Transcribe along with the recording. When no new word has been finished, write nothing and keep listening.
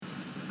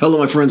Hello,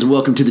 my friends, and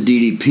welcome to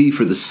the DDP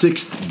for the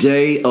 6th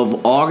day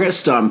of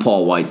August. I'm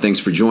Paul White. Thanks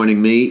for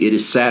joining me. It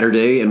is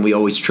Saturday, and we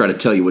always try to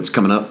tell you what's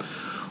coming up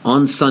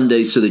on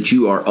Sunday so that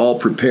you are all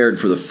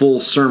prepared for the full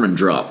sermon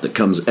drop that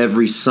comes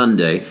every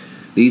Sunday.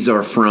 These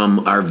are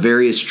from our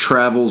various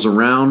travels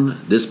around.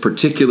 This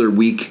particular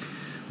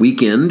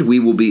weekend, we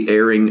will be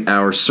airing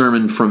our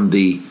sermon from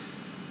the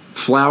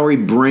Flowery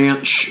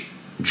Branch,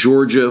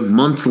 Georgia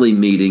monthly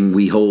meeting.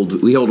 We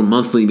hold a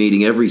monthly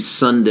meeting every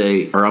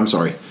Sunday,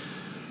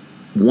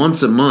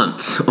 once a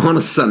month on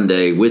a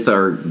Sunday with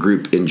our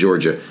group in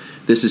Georgia.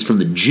 This is from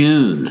the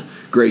June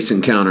Grace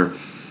Encounter.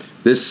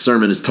 This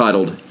sermon is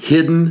titled,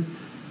 Hidden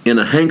in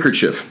a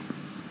Handkerchief.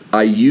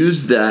 I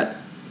used that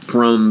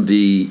from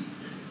the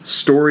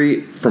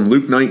story from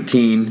Luke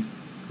 19,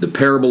 the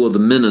parable of the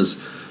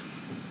minas.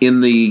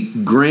 In the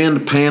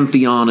grand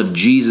pantheon of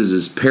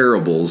Jesus'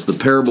 parables, the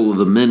parable of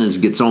the minas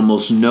gets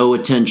almost no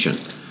attention.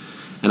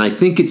 And I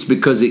think it's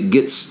because it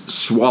gets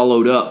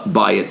swallowed up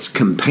by its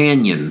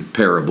companion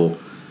parable,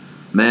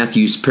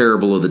 Matthew's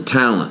parable of the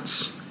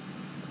talents.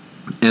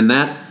 And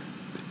that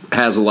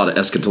has a lot of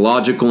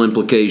eschatological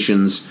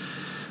implications,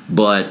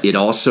 but it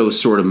also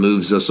sort of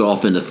moves us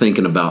off into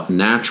thinking about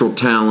natural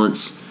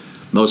talents.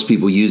 Most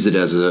people use it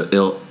as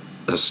a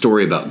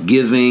story about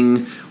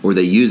giving, or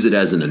they use it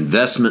as an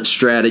investment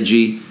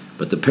strategy.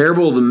 But the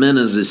parable of the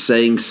minas is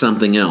saying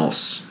something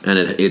else, and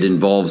it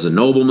involves a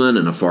nobleman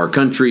in a far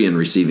country and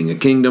receiving a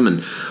kingdom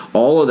and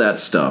all of that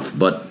stuff.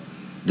 But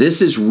this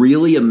is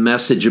really a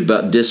message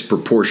about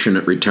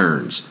disproportionate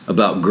returns,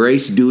 about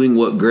grace doing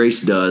what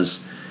grace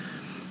does,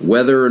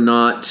 whether or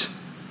not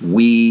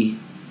we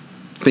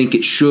think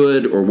it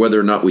should or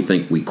whether or not we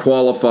think we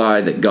qualify,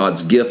 that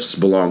God's gifts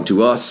belong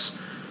to us,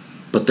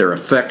 but their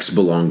effects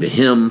belong to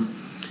Him.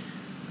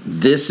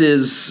 This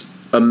is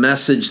a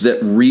message that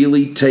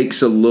really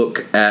takes a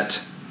look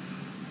at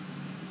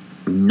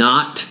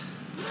not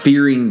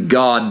fearing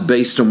God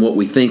based on what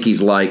we think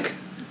He's like,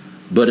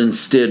 but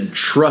instead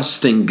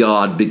trusting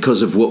God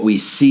because of what we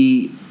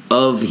see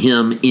of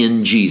Him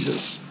in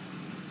Jesus.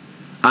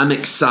 I'm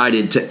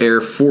excited to air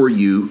for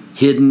you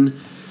Hidden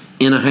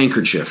in a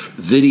Handkerchief.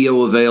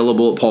 Video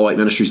available at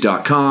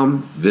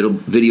paulwhiteministries.com.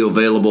 Video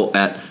available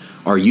at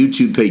our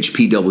YouTube page,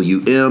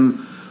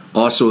 PWM.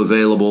 Also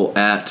available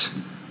at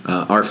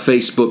our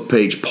Facebook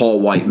page, Paul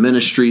White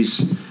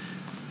Ministries.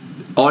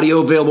 Audio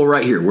available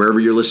right here.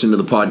 Wherever you're listening to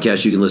the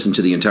podcast, you can listen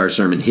to the entire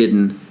sermon,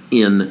 Hidden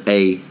in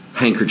a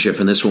Handkerchief.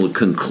 And this will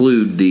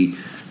conclude the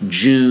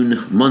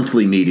June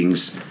monthly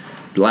meetings.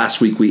 Last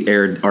week we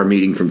aired our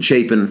meeting from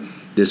Chapin.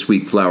 This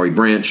week, Flowery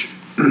Branch.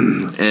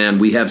 And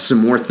we have some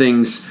more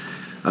things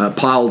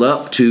piled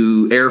up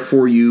to air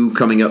for you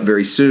coming up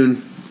very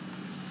soon,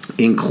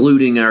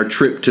 including our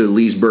trip to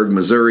Leesburg,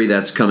 Missouri.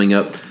 That's coming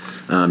up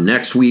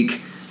next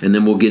week. And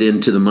then we'll get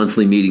into the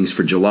monthly meetings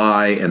for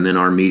July, and then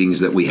our meetings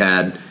that we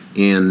had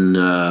in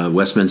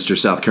Westminster,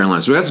 South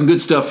Carolina. So we got some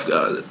good stuff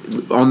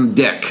on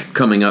deck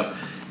coming up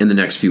in the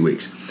next few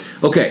weeks.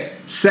 Okay,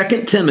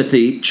 2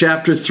 Timothy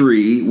chapter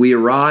 3. We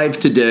arrive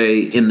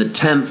today in the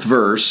 10th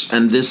verse,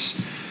 and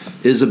this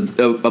is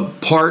a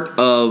part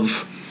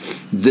of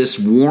this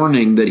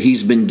warning that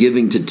he's been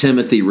giving to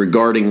Timothy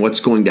regarding what's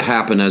going to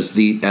happen as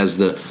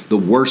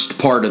the worst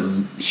part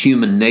of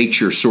human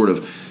nature sort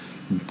of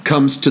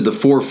comes to the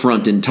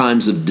forefront in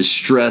times of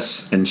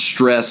distress and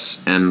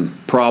stress and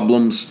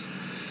problems.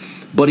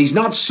 But he's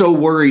not so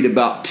worried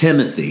about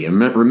Timothy. And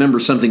remember,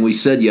 something we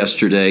said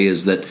yesterday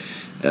is that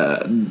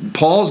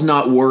Paul's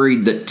not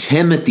worried that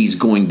Timothy's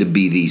going to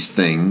be these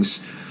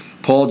things.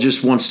 Paul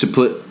just wants to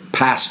put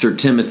Pastor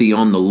Timothy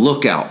on the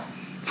lookout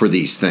for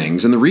these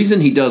things. And the reason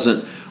he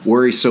doesn't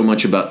worry so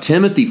much about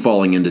Timothy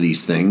falling into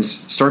these things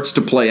starts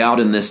to play out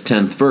in this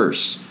 10th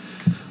verse.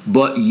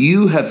 But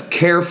you have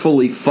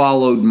carefully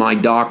followed my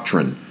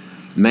doctrine,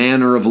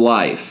 manner of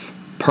life,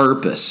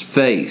 purpose,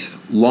 faith,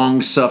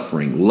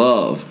 long-suffering,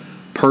 love,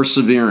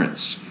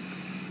 perseverance,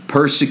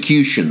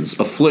 persecutions,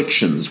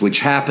 afflictions,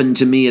 which happened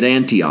to me at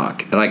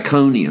Antioch, at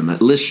Iconium,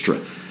 at Lystra,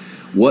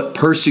 what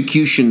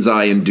persecutions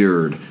I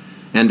endured,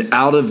 and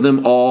out of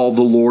them all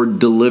the Lord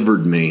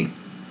delivered me.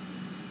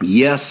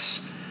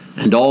 Yes,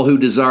 and all who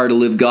desire to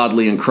live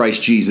godly in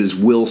Christ Jesus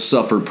will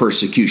suffer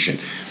persecution.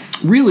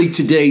 Really,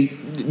 today,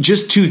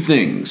 just two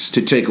things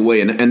to take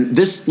away. And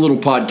this little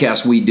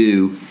podcast we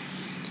do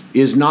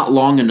is not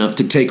long enough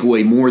to take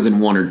away more than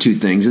one or two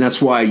things. And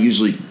that's why I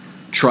usually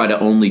try to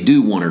only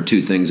do one or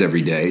two things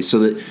every day, so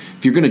that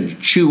if you're going to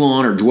chew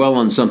on or dwell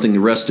on something the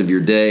rest of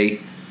your day,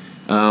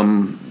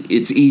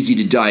 it's easy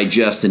to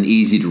digest and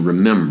easy to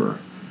remember.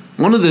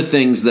 One of the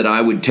things that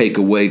I would take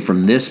away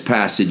from this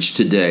passage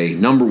today,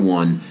 number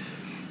one,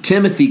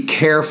 Timothy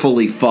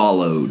carefully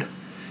followed.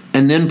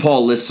 And then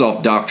Paul lists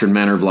off doctrine,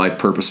 manner of life,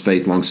 purpose,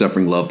 faith,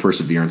 long-suffering, love,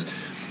 perseverance.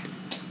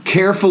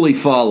 Carefully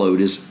followed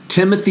is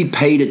Timothy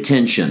paid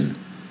attention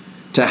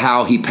to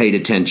how he paid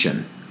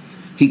attention.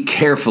 He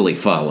carefully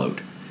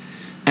followed.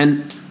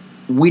 And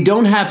we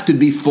don't have to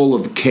be full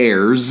of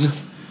cares,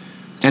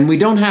 and we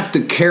don't have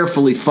to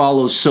carefully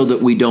follow so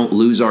that we don't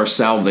lose our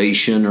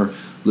salvation or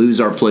lose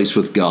our place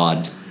with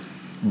God.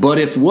 But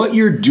if what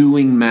you're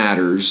doing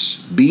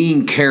matters,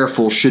 being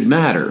careful should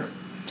matter.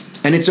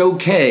 And it's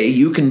okay.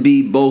 You can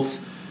be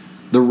both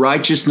the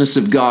righteousness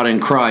of God in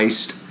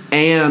Christ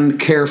and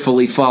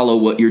carefully follow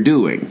what you're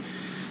doing.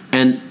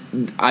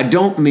 And I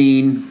don't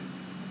mean,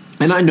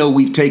 and I know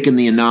we've taken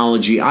the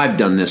analogy, I've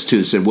done this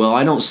too, said, well,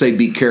 I don't say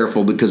be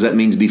careful because that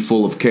means be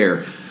full of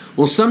care.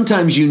 Well,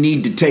 sometimes you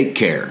need to take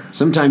care.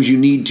 Sometimes you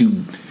need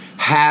to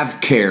have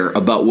care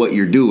about what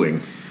you're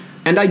doing.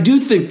 And I do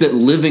think that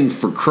living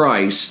for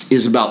Christ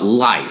is about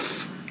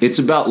life. It's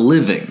about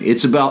living.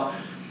 It's about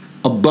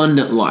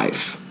abundant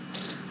life.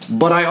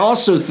 But I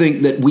also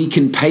think that we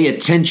can pay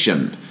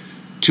attention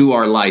to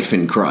our life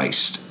in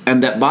Christ,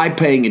 and that by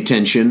paying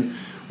attention,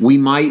 we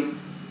might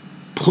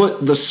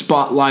put the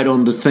spotlight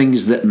on the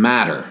things that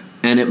matter,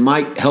 and it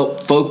might help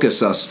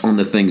focus us on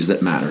the things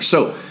that matter.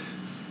 So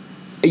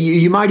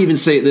you might even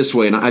say it this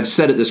way, and I've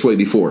said it this way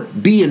before: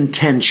 be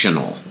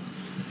intentional.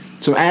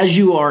 So as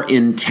you are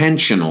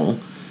intentional,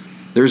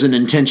 there's an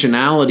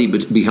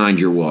intentionality behind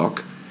your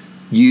walk.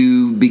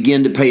 You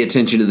begin to pay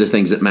attention to the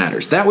things that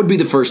matters. That would be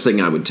the first thing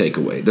I would take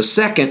away. The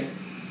second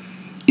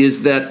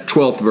is that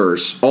 12th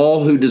verse: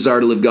 all who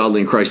desire to live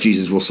godly in Christ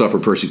Jesus will suffer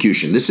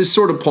persecution. This is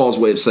sort of Paul's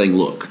way of saying,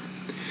 look,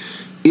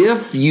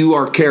 if you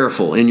are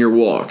careful in your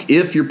walk,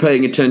 if you're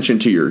paying attention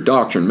to your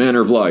doctrine, manner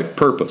of life,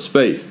 purpose,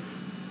 faith,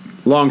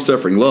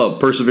 long-suffering, love,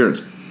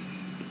 perseverance,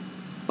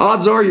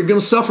 odds are you're going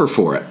to suffer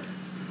for it.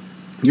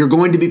 You're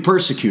going to be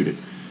persecuted.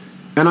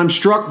 And I'm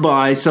struck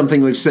by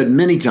something we've said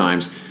many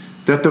times,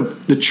 that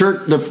the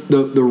church,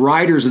 the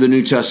writers of the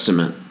New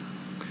Testament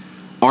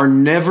are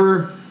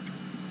never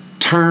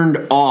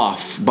turned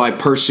off by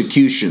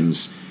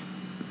persecutions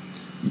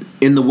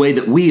in the way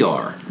that we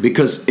are.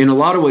 Because in a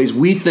lot of ways,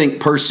 we think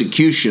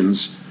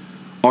persecutions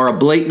are a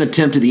blatant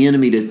attempt of the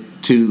enemy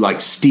to like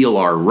steal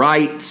our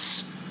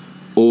rights,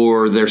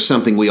 or there's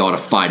something we ought to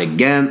fight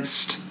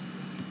against.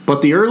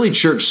 But the early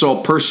church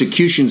saw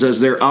persecutions as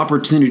their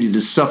opportunity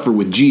to suffer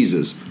with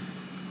Jesus.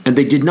 And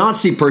they did not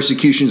see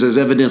persecutions as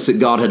evidence that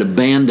God had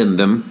abandoned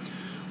them,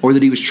 or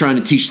that he was trying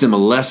to teach them a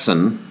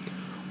lesson,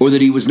 or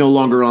that he was no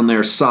longer on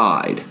their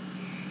side.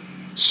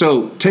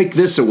 So take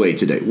this away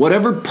today.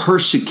 Whatever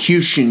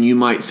persecution you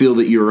might feel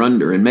that you're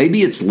under, and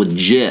maybe it's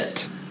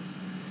legit,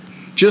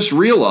 just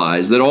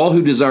realize that all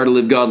who desire to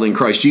live godly in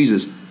Christ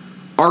Jesus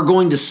are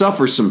going to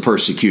suffer some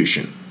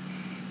persecution.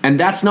 And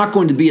that's not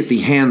going to be at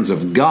the hands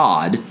of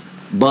God,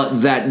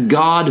 but that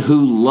God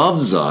who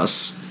loves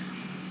us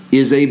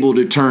is able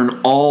to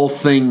turn all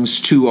things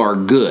to our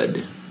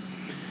good.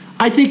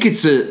 I think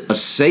it's a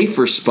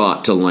safer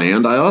spot to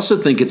land. I also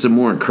think it's a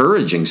more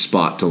encouraging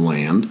spot to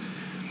land,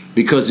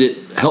 because it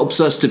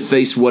helps us to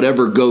face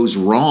whatever goes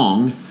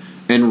wrong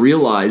and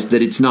realize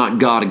that it's not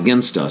God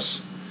against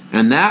us.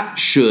 And that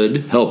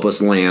should help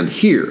us land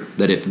here,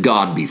 that if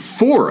God be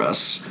for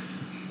us,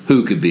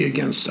 who could be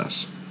against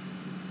us?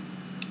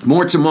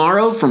 More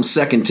tomorrow from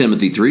 2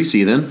 Timothy 3. See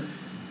you then.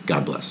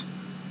 God bless.